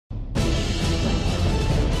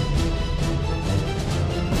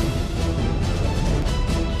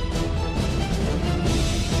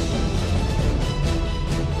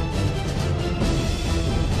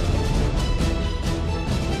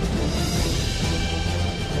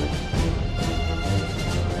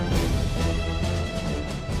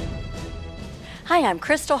Hi, I'm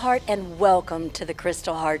Kristal Hart, and welcome to the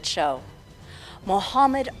Kristal Hart Show.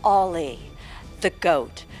 Muhammad Ali, the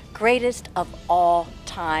GOAT, greatest of all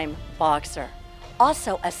time boxer,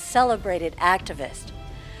 also a celebrated activist.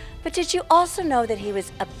 But did you also know that he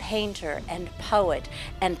was a painter and poet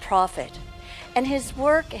and prophet? And his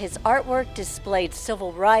artwork displayed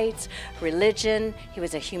civil rights, religion. He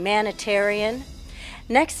was a humanitarian.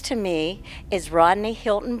 Next to me is Rodney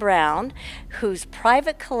Hilton Brown, whose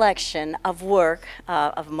private collection of work,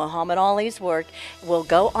 of Muhammad Ali's work, will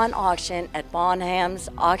go on auction at Bonhams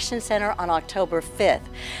Auction Center on October 5th.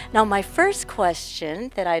 Now, my first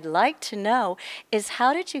question that I'd like to know is,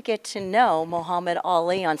 how did you get to know Muhammad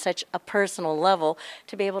Ali on such a personal level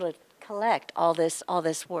to be able to collect all this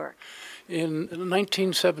work? In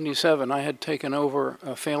 1977, I had taken over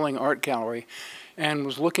a failing art gallery and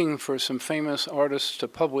was looking for some famous artists to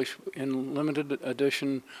publish in limited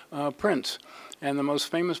edition prints. And the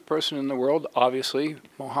most famous person in the world, obviously,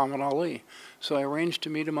 Muhammad Ali. So I arranged to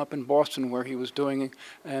meet him up in Boston, where he was doing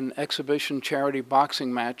an exhibition charity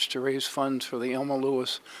boxing match to raise funds for the Elma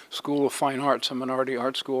Lewis School of Fine Arts, a minority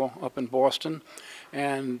art school up in Boston.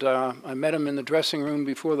 And I met him in the dressing room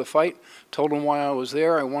before the fight, told him why I was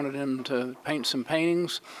there. I wanted him to paint some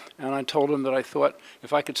paintings, and I told him that I thought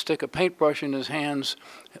if I could stick a paintbrush in his hands,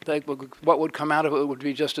 what would come out of it would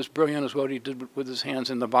be just as brilliant as what he did with his hands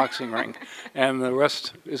in the boxing ring. And the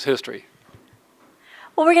rest is history.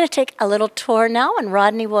 Well, we're going to take a little tour now, and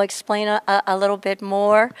Rodney will explain a little bit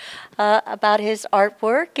more about his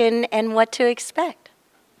artwork and what to expect.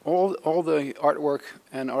 All the artwork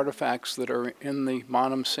and artifacts that are in the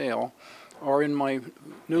Bonhams sale are in my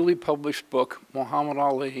newly published book, Muhammad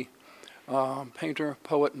Ali, Painter,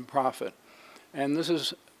 Poet, and Prophet. And this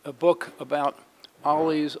is a book about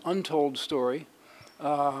Ali's untold story.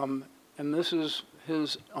 And this is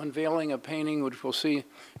his unveiling a painting, which we'll see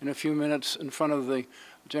in a few minutes, in front of the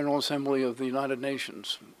General Assembly of the United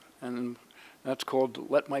Nations. And that's called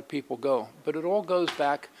Let My People Go. But it all goes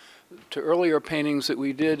back to earlier paintings that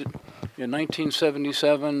we did in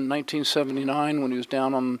 1977, 1979, when he was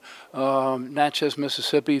down on Natchez,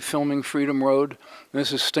 Mississippi, filming Freedom Road.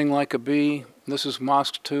 This is Sting Like a Bee. This is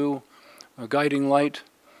Mosque 2, Guiding Light,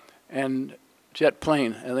 and Jet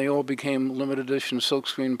Plane. And they all became limited edition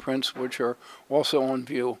silkscreen prints, which are also on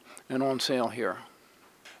view and on sale here.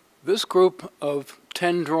 This group of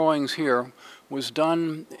 10 drawings here was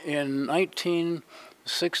done in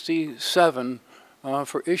 1967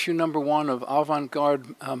 for issue number 1 of Avant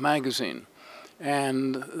Garde magazine.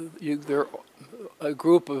 And they're a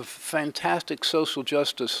group of fantastic social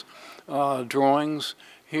justice drawings.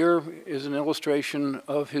 Here is an illustration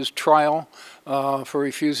of his trial for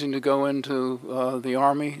refusing to go into the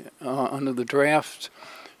Army under the draft.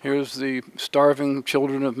 Here's the starving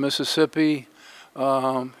children of Mississippi.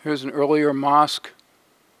 Here's an earlier mosque.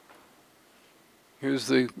 Here's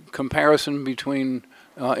the comparison between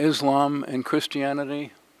Islam and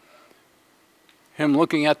Christianity. Him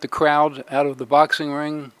looking at the crowd out of the boxing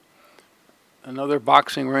ring. Another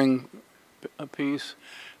boxing ring piece.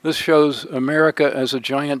 This shows America as a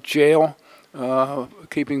giant jail,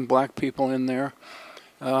 keeping black people in there.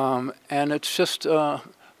 And it's just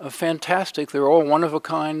fantastic. They're all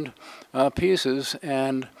one-of-a-kind pieces.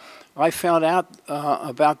 And I found out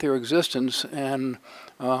about their existence, and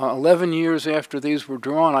 11 years after these were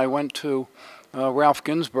drawn, I went to Ralph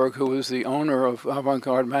Ginsberg, who was the owner of Avant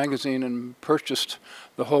Garde magazine, and purchased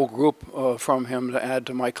the whole group from him to add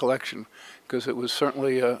to my collection, because it was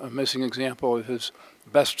certainly a missing example of his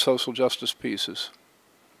best social justice pieces.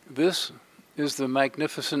 This is the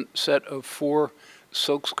magnificent set of 4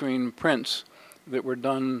 silkscreen prints that were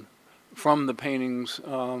done from the paintings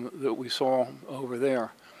that we saw over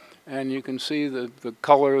there. And you can see the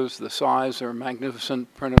colors, the size are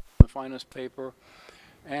magnificent, printed on the finest paper.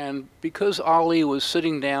 And because Ali was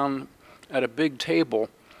sitting down at a big table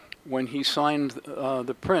when he signed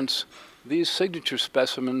the prints, these signature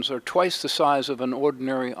specimens are twice the size of an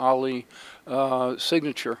ordinary Ali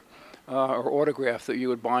signature or autograph that you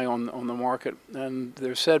would buy on the market. And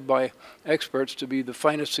they're said by experts to be the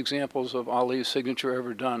finest examples of Ali's signature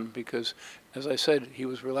ever done, because, as I said, he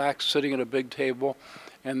was relaxed, sitting at a big table,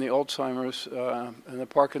 and the Alzheimer's and the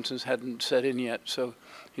Parkinson's hadn't set in yet, so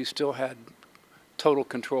he still had total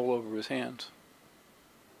control over his hands.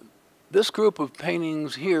 This group of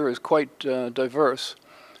paintings here is quite diverse.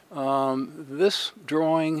 This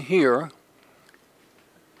drawing here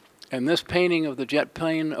and this painting of the jet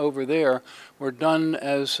plane over there were done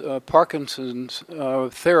as Parkinson's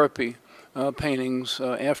therapy paintings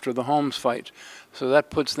after the Holmes fight. So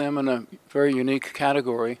that puts them in a very unique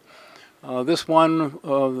category. This one,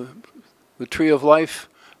 the Tree of Life,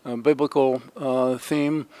 biblical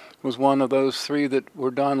theme was one of those three that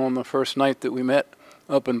were done on the first night that we met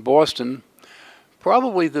up in Boston.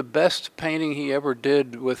 Probably the best painting he ever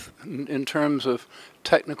did in terms of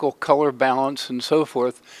technical color balance and so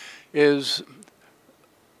forth is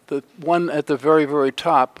the one at the very, very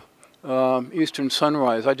top, Eastern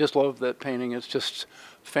Sunrise. I just love that painting. It's just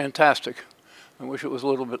fantastic. I wish it was a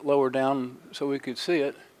little bit lower down so we could see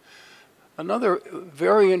it. Another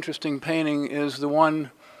very interesting painting is the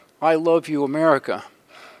one, I Love You, America.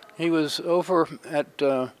 He was over at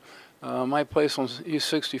my place on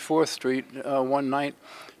East 64th Street one night,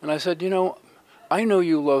 and I said, you know, I know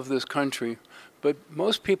you love this country, but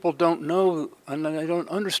most people don't know and they don't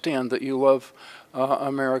understand that you love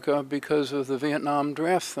America because of the Vietnam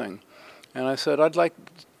draft thing. And I said, I'd like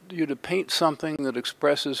you to paint something that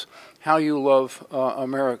expresses how you love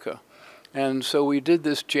America. And so we did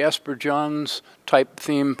this Jasper Johns type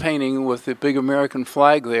theme painting with the big American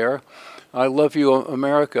flag there, I Love You,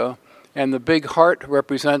 America. And the big heart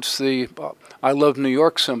represents the I Love New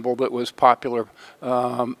York symbol that was popular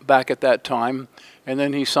back at that time. And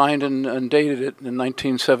then he signed and dated it in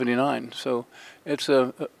 1979. So it's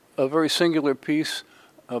a very singular piece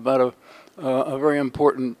about a very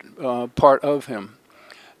important part of him.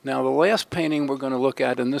 Now the last painting we're going to look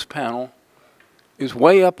at in this panel is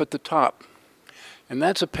way up at the top. And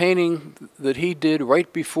that's a painting that he did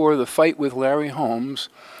right before the fight with Larry Holmes.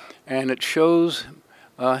 And it shows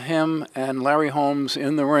him and Larry Holmes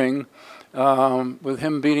in the ring with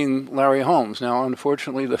him beating Larry Holmes. Now,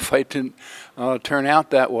 unfortunately, the fight didn't turn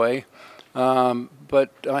out that way.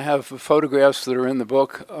 But I have photographs that are in the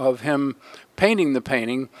book of him painting the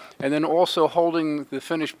painting and then also holding the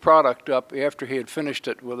finished product up after he had finished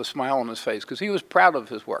it with a smile on his face, because he was proud of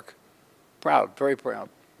his work. Proud, very proud.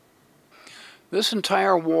 This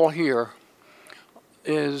entire wall here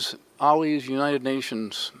is Ali's United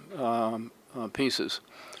Nations pieces.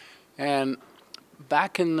 And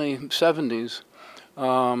back in the 70s,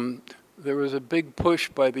 there was a big push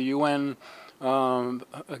by the UN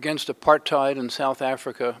against apartheid in South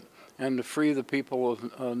Africa and to free the people of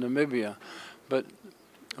Namibia. But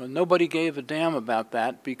nobody gave a damn about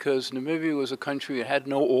that because Namibia was a country that had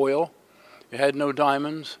no oil, it had no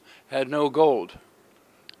diamonds, had no gold.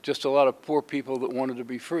 Just a lot of poor people that wanted to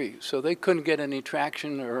be free. So they couldn't get any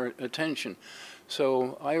traction or attention.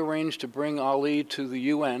 So I arranged to bring Ali to the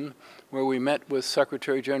UN, where we met with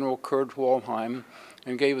Secretary General Kurt Waldheim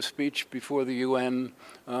and gave a speech before the UN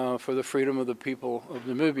for the freedom of the people of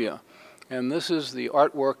Namibia. And this is the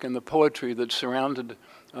artwork and the poetry that surrounded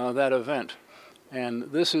that event.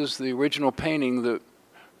 And this is the original painting that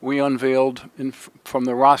we unveiled from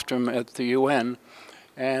the rostrum at the UN.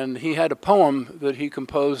 And he had a poem that he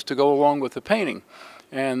composed to go along with the painting.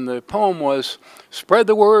 And the poem was, "Spread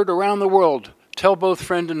the word around the world, tell both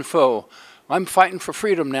friend and foe. I'm fighting for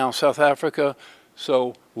freedom now, South Africa,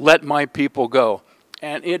 so let my people go."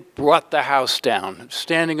 And it brought the house down,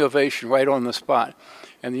 standing ovation right on the spot.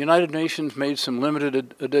 And the United Nations made some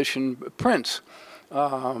limited edition prints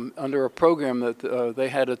under a program that they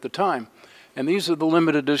had at the time. And these are the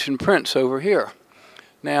limited edition prints over here.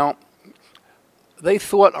 Now, they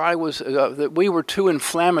thought that we were too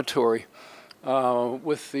inflammatory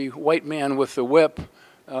with the white man with the whip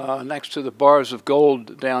next to the bars of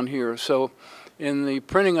gold down here. So in the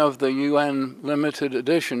printing of the UN limited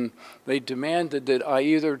edition, they demanded that I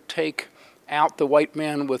either take out the white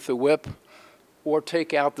man with the whip or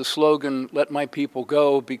take out the slogan, "Let my people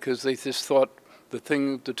go," because they just thought the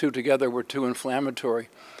two together were too inflammatory.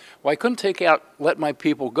 Well, I couldn't take out "Let my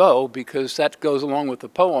people go" because that goes along with the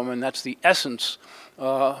poem, and that's the essence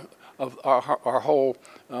of our whole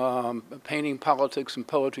painting, politics, and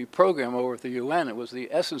poetry program over at the UN. It was the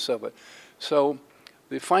essence of it. So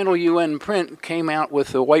the final UN print came out with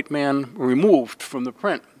the white man removed from the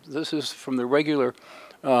print. This is from the regular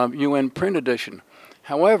UN print edition.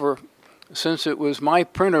 However, since it was my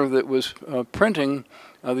printer that was printing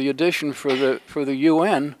the edition for the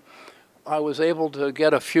UN, I was able to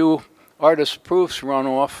get a few artist proofs run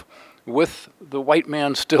off with the white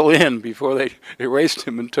man still in before they erased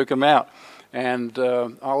him and took him out. And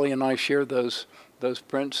Ali and I shared those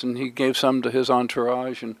prints, and he gave some to his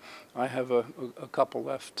entourage, and I have a couple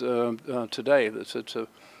left today. It's a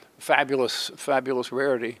fabulous, fabulous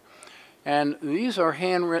rarity. And these are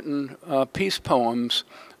handwritten peace poems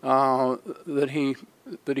that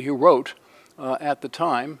he wrote at the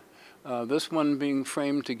time. This one being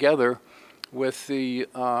framed together with the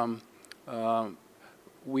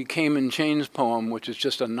 "We Came in Chains" poem, which is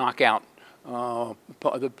just a knockout,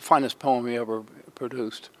 the finest poem he ever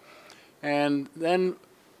produced. And then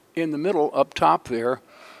in the middle, up top there,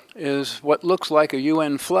 is what looks like a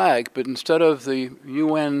UN flag, but instead of the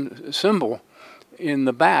UN symbol in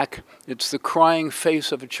the back, it's the crying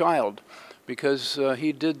face of a child, because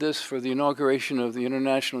he did this for the inauguration of the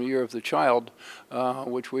International Year of the Child,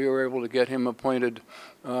 which we were able to get him appointed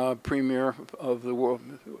Premier of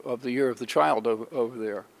the Year of the Child over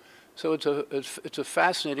there. So it's a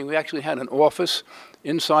fascinating. We actually had an office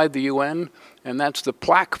inside the UN, and that's the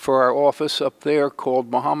plaque for our office up there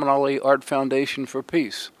called Muhammad Ali Art Foundation for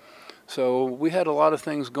Peace. So we had a lot of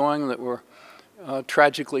things going that were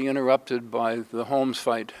tragically interrupted by the Holmes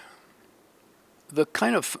fight. The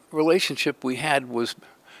kind of relationship we had was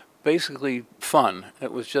basically fun.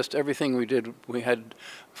 It was just everything we did, we had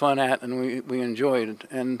fun at, and we enjoyed it.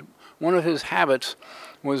 And one of his habits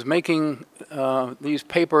was making these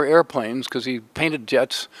paper airplanes, because he painted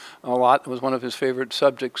jets a lot. It was one of his favorite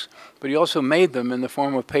subjects. But he also made them in the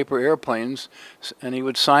form of paper airplanes, and he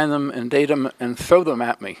would sign them and date them and throw them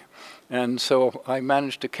at me. And so I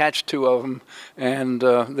managed to catch 2 of them, and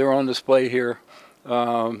they're on display here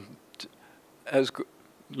as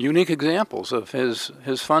unique examples of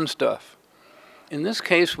his fun stuff. In this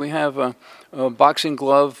case, we have a boxing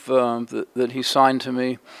glove that he signed to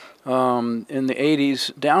me in the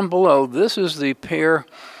 80s. Down below, this is the pair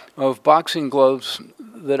of boxing gloves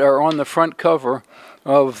that are on the front cover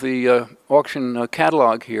of the auction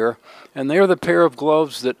catalog here. And they're the pair of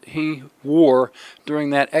gloves that he wore during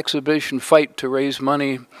that exhibition fight to raise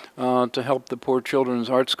money to help the Poor Children's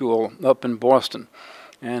Art School up in Boston.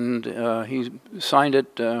 And he signed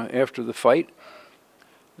it after the fight.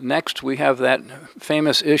 Next, we have that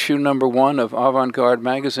famous issue #1 of Avant Garde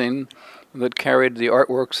magazine that carried the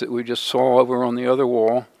artworks that we just saw over on the other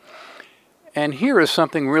wall. And here is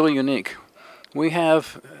something really unique. We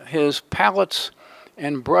have his palettes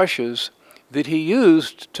and brushes that he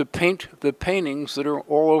used to paint the paintings that are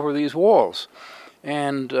all over these walls.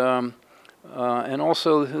 And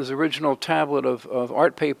also his original tablet of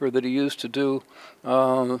art paper that he used to do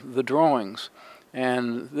the drawings.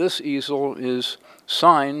 And this easel is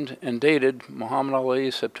signed and dated Muhammad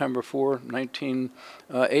Ali, September 4,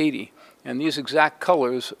 1980. And these exact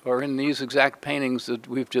colors are in these exact paintings that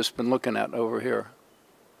we've just been looking at over here.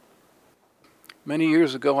 Many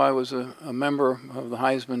years ago, I was a member of the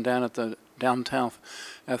Heisman down at the Downtown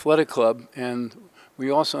Athletic Club, and we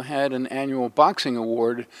also had an annual boxing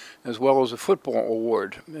award as well as a football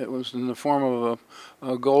award. It was in the form of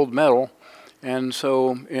a gold medal. And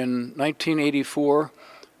so in 1984,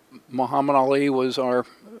 Muhammad Ali was our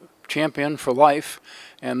champion for life,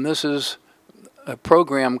 and this is a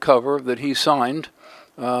program cover that he signed,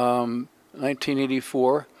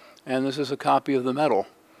 1984, and this is a copy of the medal,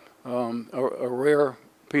 a rare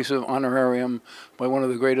piece of honorarium by one of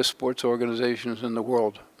the greatest sports organizations in the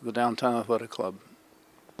world, the Downtown Athletic Club.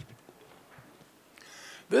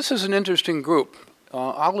 This is an interesting group.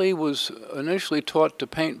 Ali was initially taught to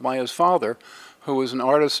paint by his father, who was an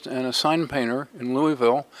artist and a sign painter in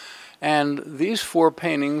Louisville, and these 4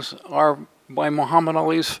 paintings are by Muhammad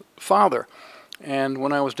Ali's father. And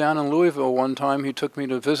when I was down in Louisville one time, he took me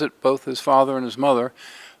to visit both his father and his mother.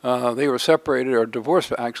 They were separated or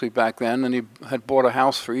divorced actually back then, and he had bought a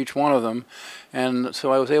house for each one of them. And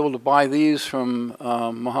so I was able to buy these from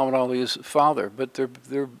Muhammad Ali's father. But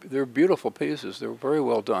they're beautiful pieces. They're very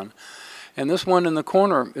well done. And this one in the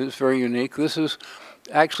corner is very unique. This is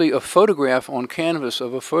actually a photograph on canvas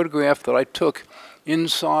of a photograph that I took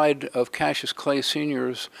inside of Cassius Clay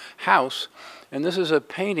Sr.'s house. And this is a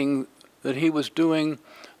painting that he was doing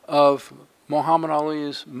of Muhammad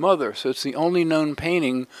Ali's mother. So it's the only known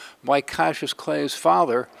painting by Cassius Clay's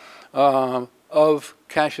father of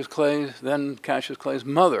Cassius Clay's, then Cassius Clay's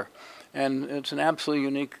mother. And it's an absolutely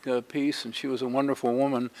unique piece, and she was a wonderful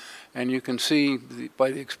woman. And you can see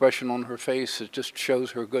by the expression on her face, it just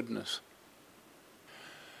shows her goodness.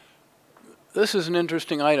 This is an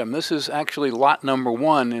interesting item. This is actually lot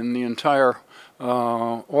 #1 in the entire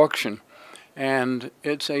auction. And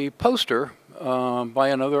it's a poster by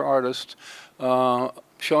another artist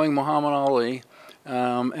showing Muhammad Ali.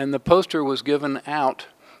 And the poster was given out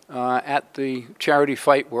at the charity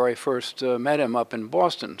fight where I first met him up in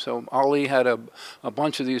Boston. So Ali had a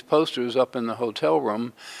bunch of these posters up in the hotel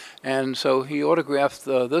room. And so he autographed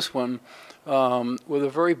this one with a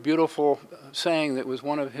very beautiful saying that was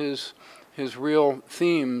one of his real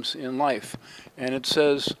themes in life. And it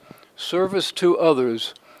says, "Service to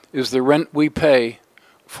others is the rent we pay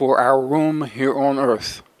for our room here on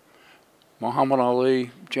earth." Muhammad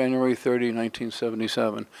Ali, January 30,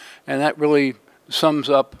 1977. And that really sums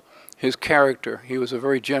up his character. He was a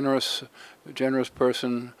very generous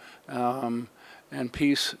person, and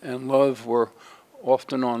peace and love were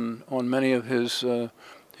often on many of his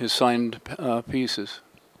his signed pieces.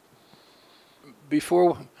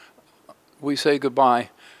 Before we say goodbye,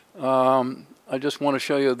 I just want to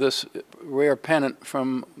show you this rare pennant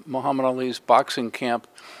from Muhammad Ali's boxing camp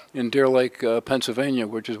in Deer Lake, Pennsylvania,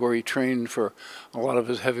 which is where he trained for a lot of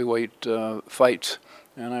his heavyweight fights.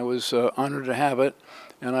 And I was honored to have it,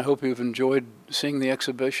 and I hope you've enjoyed seeing the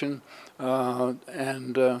exhibition.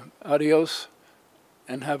 Adios,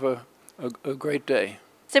 and have a great day.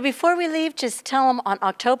 So before we leave, just tell them on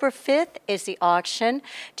October 5th is the auction.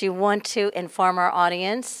 Do you want to inform our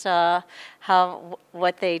audience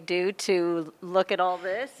what they do to look at all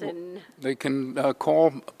this? And they can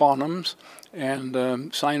call Bonhams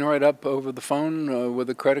and sign right up over the phone with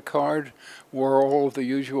a credit card, or all of the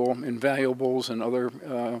usual invaluables and other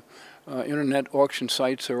internet auction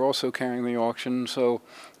sites are also carrying the auction. So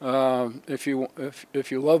if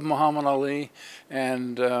you love Muhammad Ali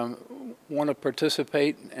and want to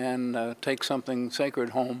participate and take something sacred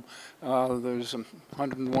home, there's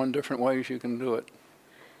 101 different ways you can do it.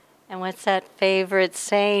 And what's that favorite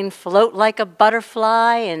saying? Float like a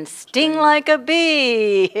butterfly and sting like a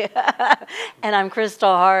bee. And I'm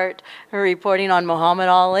Kristal Hart, reporting on Muhammad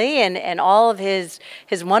Ali and all of his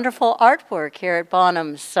wonderful artwork here at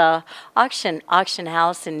Bonhams Auction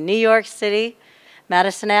House in New York City,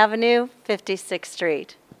 Madison Avenue, 56th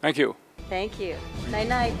Street. Thank you. Thank you.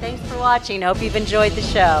 Night-night. Thanks for watching. Hope you've enjoyed the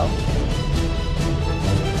show.